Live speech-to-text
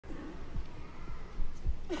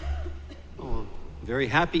very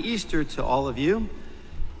happy Easter to all of you.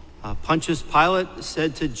 Pontius Pilate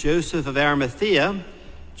said to Joseph of Arimathea,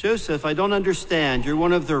 "Joseph, I don't understand. You're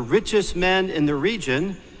one of the richest men in the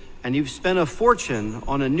region, and you've spent a fortune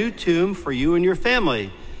on a new tomb for you and your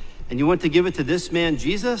family, and you want to give it to this man,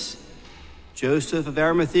 Jesus?" Joseph of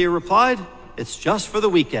Arimathea replied, "It's just for the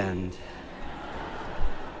weekend."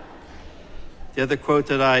 The other quote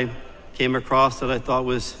that I came across that I thought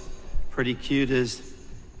was pretty cute is,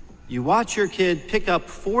 "You watch your kid pick up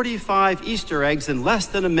 45 Easter eggs in less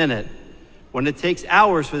than a minute when it takes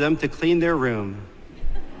hours for them to clean their room."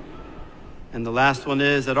 And the last one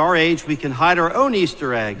is, "At our age, we can hide our own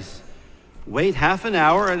Easter eggs, wait half an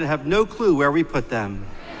hour and have no clue where we put them."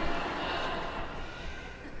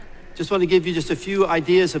 Just want to give you just a few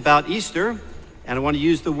ideas about Easter, and I want to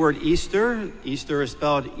use the word Easter. Easter is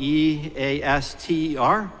spelled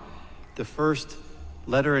E-A-S-T-E-R. The first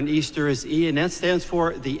letter in Easter is E, and that stands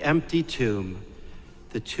for the empty tomb.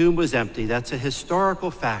 The tomb was empty. That's a historical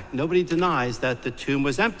fact. Nobody denies that the tomb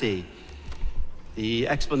was empty. The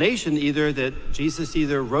explanation either that Jesus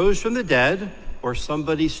either rose from the dead or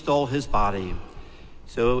somebody stole his body.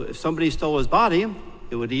 So if somebody stole his body,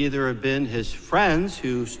 it would either have been his friends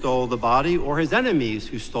who stole the body or his enemies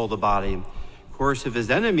who stole the body. Of course, if his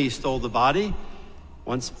enemies stole the body,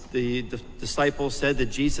 once the disciples said that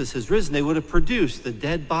Jesus has risen, they would have produced the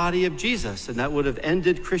dead body of Jesus, and that would have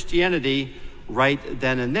ended Christianity right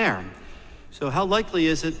then and there. So how likely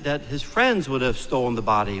is it that his friends would have stolen the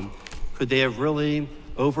body? Could they have really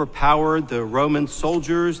overpowered the Roman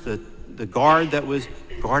soldiers, the guard that was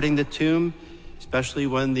guarding the tomb, especially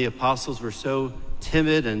when the apostles were so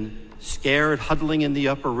timid and scared, huddling in the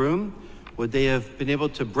upper room? Would they have been able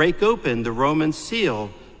to break open the Roman seal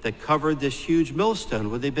that covered this huge millstone?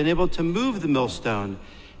 Would they have been able to move the millstone?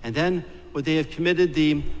 And then would they have committed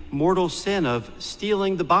the mortal sin of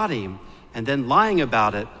stealing the body and then lying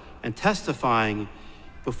about it and testifying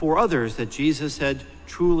before others that Jesus had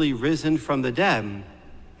truly risen from the dead?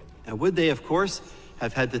 And would they, of course,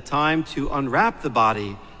 have had the time to unwrap the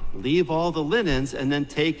body, leave all the linens, and then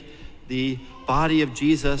take the body of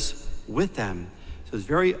Jesus with them? So it's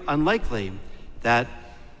very unlikely that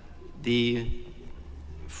the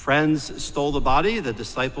friends stole the body, the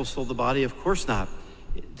disciples stole the body. Of course not.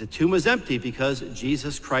 The tomb was empty because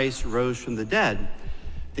Jesus Christ rose from the dead.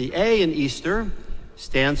 The A in Easter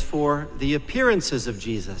stands for the appearances of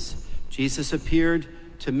Jesus. Jesus appeared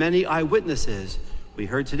to many eyewitnesses. We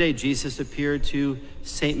heard today Jesus appeared to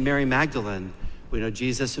St. Mary Magdalene. We know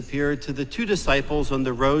Jesus appeared to the 2 disciples on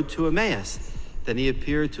the road to Emmaus. Then he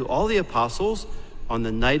appeared to all the apostles on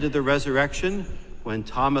the night of the resurrection when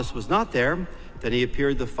Thomas was not there. Then he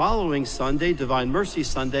appeared the following Sunday, Divine Mercy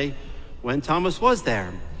Sunday, when Thomas was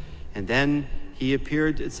there. And then he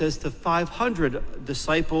appeared, it says, to 500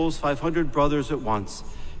 disciples, 500 brothers at once.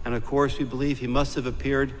 And of course, we believe he must have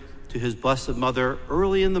appeared to his Blessed Mother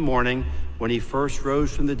early in the morning when he first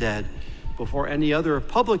rose from the dead. Before any other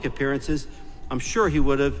public appearances, I'm sure he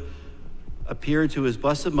would have appeared to his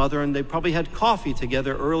Blessed Mother, and they probably had coffee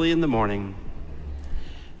together early in the morning.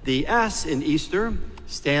 The S in Easter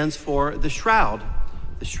stands for the Shroud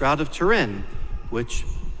of Turin, which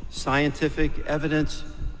scientific evidence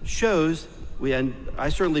shows, and I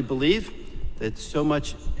certainly believe that so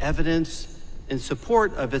much evidence in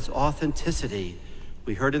support of its authenticity.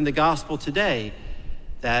 We heard in the gospel today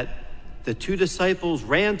that the 2 disciples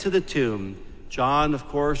ran to the tomb. John, of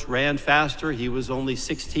course, ran faster. He was only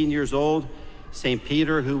 16 years old. St.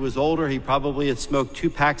 Peter, who was older, he probably had smoked 2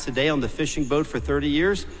 packs a day on the fishing boat for 30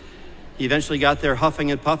 years. He eventually got there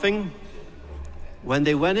huffing and puffing. When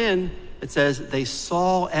they went in, it says they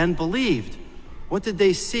saw and believed. What did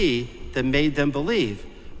they see that made them believe?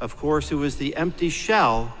 Of course, it was the empty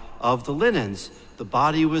shell of the linens. The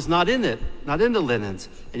body was not in it, not in the linens,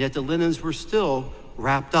 and yet the linens were still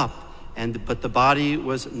wrapped up, but the body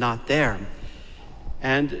was not there.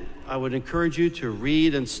 And I would encourage you to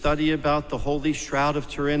read and study about the Holy Shroud of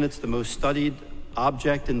Turin. It's the most studied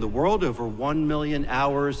object in the world, over 1 million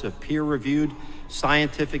hours of peer-reviewed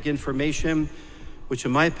scientific information, which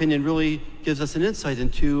in my opinion really gives us an insight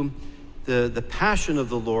into the passion of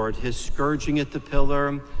the Lord, his scourging at the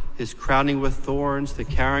pillar, his crowning with thorns, the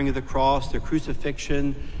carrying of the cross, the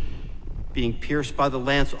crucifixion, being pierced by the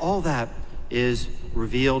lance. All that is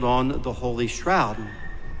revealed on the Holy Shroud.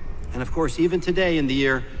 And of course, even today in the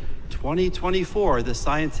year 2024, the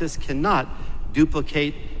scientists cannot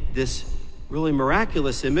duplicate this really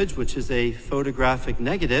miraculous image, which is a photographic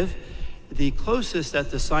negative. The closest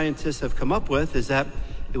that the scientists have come up with is that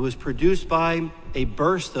it was produced by a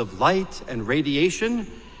burst of light and radiation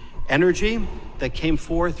energy that came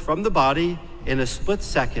forth from the body in a split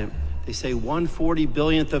second. They say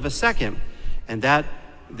 1/40 of a second, and that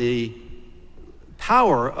the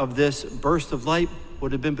power of this burst of light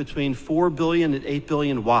would have been between 4 billion and 8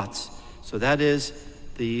 billion watts. So that is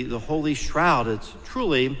the Holy Shroud. It's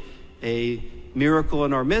truly a miracle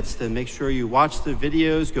in our midst. And make sure you watch the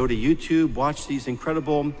videos, go to YouTube, watch these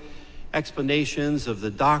incredible explanations of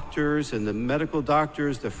the doctors and the medical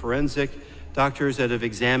doctors, the forensic doctors that have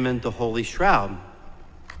examined the Holy Shroud.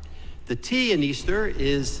 The T in Easter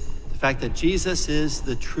is the fact that Jesus is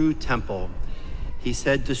the true temple. He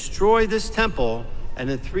said, destroy this temple, and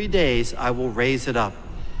in 3 days I will raise it up.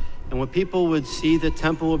 And when people would see the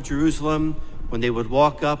Temple of Jerusalem, when they would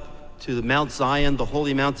walk up to the Mount Zion, the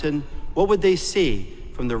holy mountain, what would they see?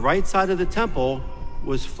 From the right side of the temple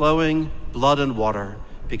was flowing blood and water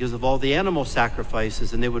because of all the animal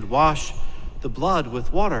sacrifices, and they would wash the blood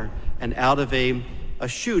with water, and out of a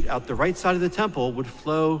chute out the right side of the temple would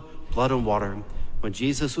flow blood and water. When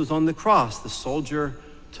Jesus was on the cross, the soldier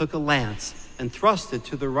took a lance and thrust it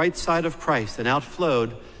to the right side of Christ, and out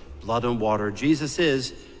flowed blood and water. Jesus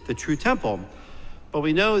is the true temple. But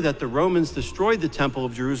we know that the Romans destroyed the Temple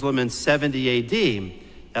of Jerusalem in 70 AD.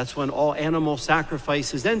 That's when all animal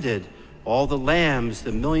sacrifices ended. All the lambs,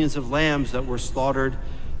 the millions of lambs that were slaughtered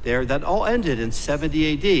there, that all ended in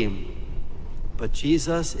 70 AD. But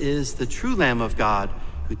Jesus is the true Lamb of God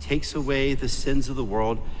who takes away the sins of the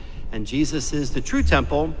world. And Jesus is the true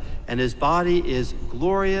temple, and his body is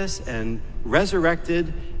glorious and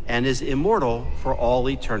resurrected and is immortal for all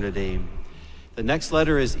eternity. The next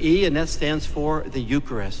letter is E, and that stands for the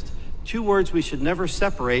Eucharist. Two words we should never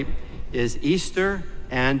separate is Easter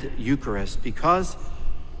and Eucharist, because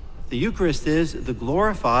the Eucharist is the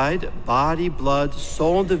glorified body, blood,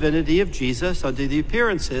 soul, and divinity of Jesus under the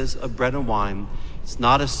appearances of bread and wine. It's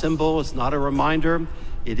not a symbol, it's not a reminder.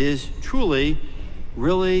 It is truly,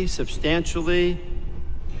 really, substantially,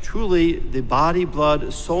 truly the body,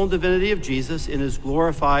 blood, soul, and divinity of Jesus in his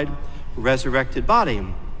glorified, resurrected body.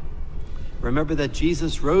 Remember that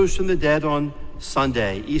Jesus rose from the dead on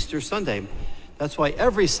Sunday, Easter Sunday. That's why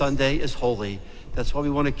every Sunday is holy. That's why we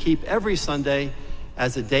want to keep every Sunday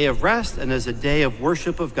as a day of rest and as a day of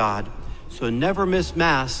worship of God. So never miss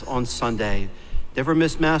Mass on Sunday. Never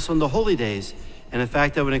miss Mass on the holy days. And in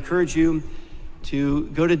fact, I would encourage you to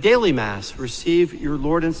go to daily Mass, receive your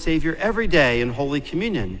Lord and Savior every day in Holy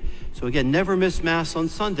Communion. So again, never miss Mass on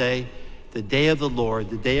Sunday, the day of the Lord,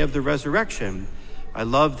 the day of the resurrection. I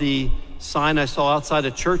love the sign I saw outside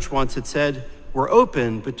a church once. It said, we're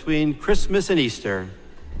open between Christmas and Easter.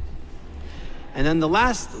 And then the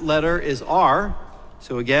last letter is R.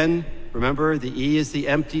 So again, remember, the E is the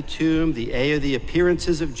empty tomb, the A are the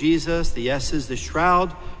appearances of Jesus, the S is the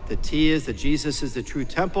shroud, the T is that Jesus is the true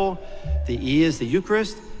temple, the E is the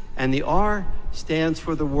Eucharist, and the R stands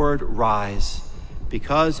for the word rise.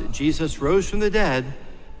 Because Jesus rose from the dead,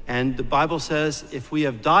 and the Bible says, if we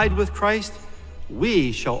have died with Christ,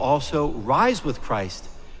 we shall also rise with Christ.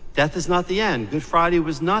 Death is not the end. Good Friday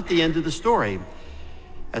was not the end of the story.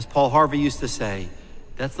 As Paul Harvey used to say,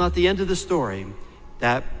 that's not the end of the story,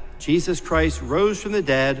 that Jesus Christ rose from the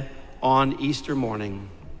dead on Easter morning.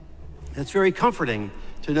 It's very comforting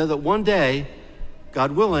to know that one day,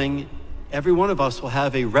 God willing, every one of us will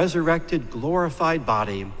have a resurrected, glorified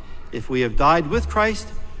body. If we have died with Christ,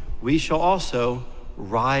 we shall also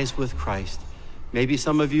rise with Christ. Maybe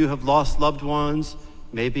some of you have lost loved ones,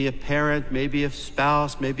 maybe a parent, maybe a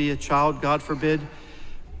spouse, maybe a child, God forbid.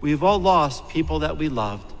 We've all lost people that we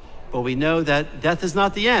loved, but we know that death is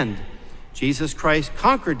not the end. Jesus Christ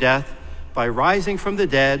conquered death by rising from the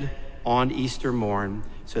dead on Easter morn.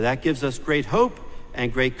 So that gives us great hope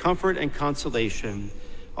and great comfort and consolation.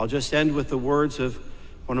 I'll just end with the words of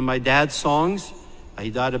one of my dad's songs. He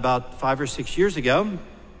died about 5 or 6 years ago.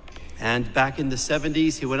 And back in the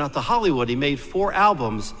 70s, he went out to Hollywood. He made 4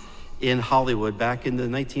 albums in Hollywood back in the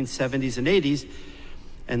 1970s and 80s.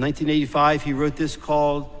 In 1985, he wrote this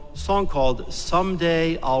song called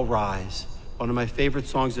Someday I'll Rise, one of my favorite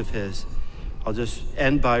songs of his. I'll just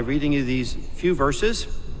end by reading you these few verses.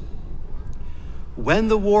 When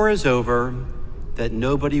the war is over, that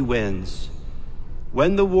nobody wins.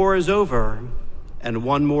 When the war is over and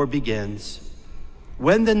one more begins.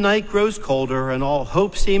 When the night grows colder and all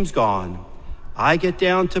hope seems gone, I get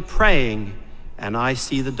down to praying and I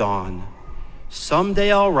see the dawn.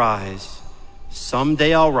 Someday I'll rise,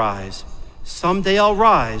 someday I'll rise, someday I'll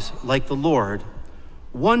rise like the Lord.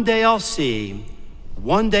 One day I'll see,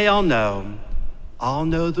 one day I'll know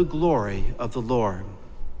the glory of the Lord.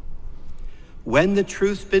 When the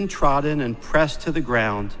truth's been trodden and pressed to the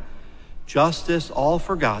ground, justice all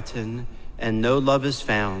forgotten and no love is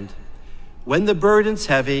found, when the burden's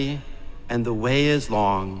heavy and the way is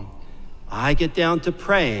long, I get down to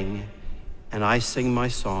praying and I sing my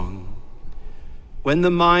song. When the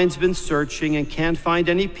mind's been searching and can't find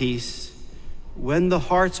any peace, when the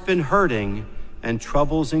heart's been hurting and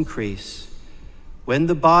troubles increase, when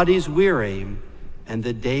the body's weary and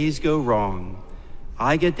the days go wrong,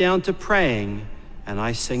 I get down to praying and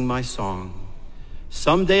I sing my song.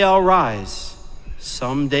 Someday I'll rise,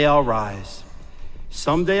 someday I'll rise.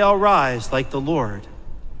 Someday I'll rise like the Lord.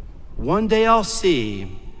 One day I'll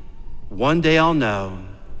see, one day I'll know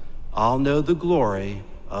the glory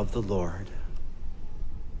of the Lord.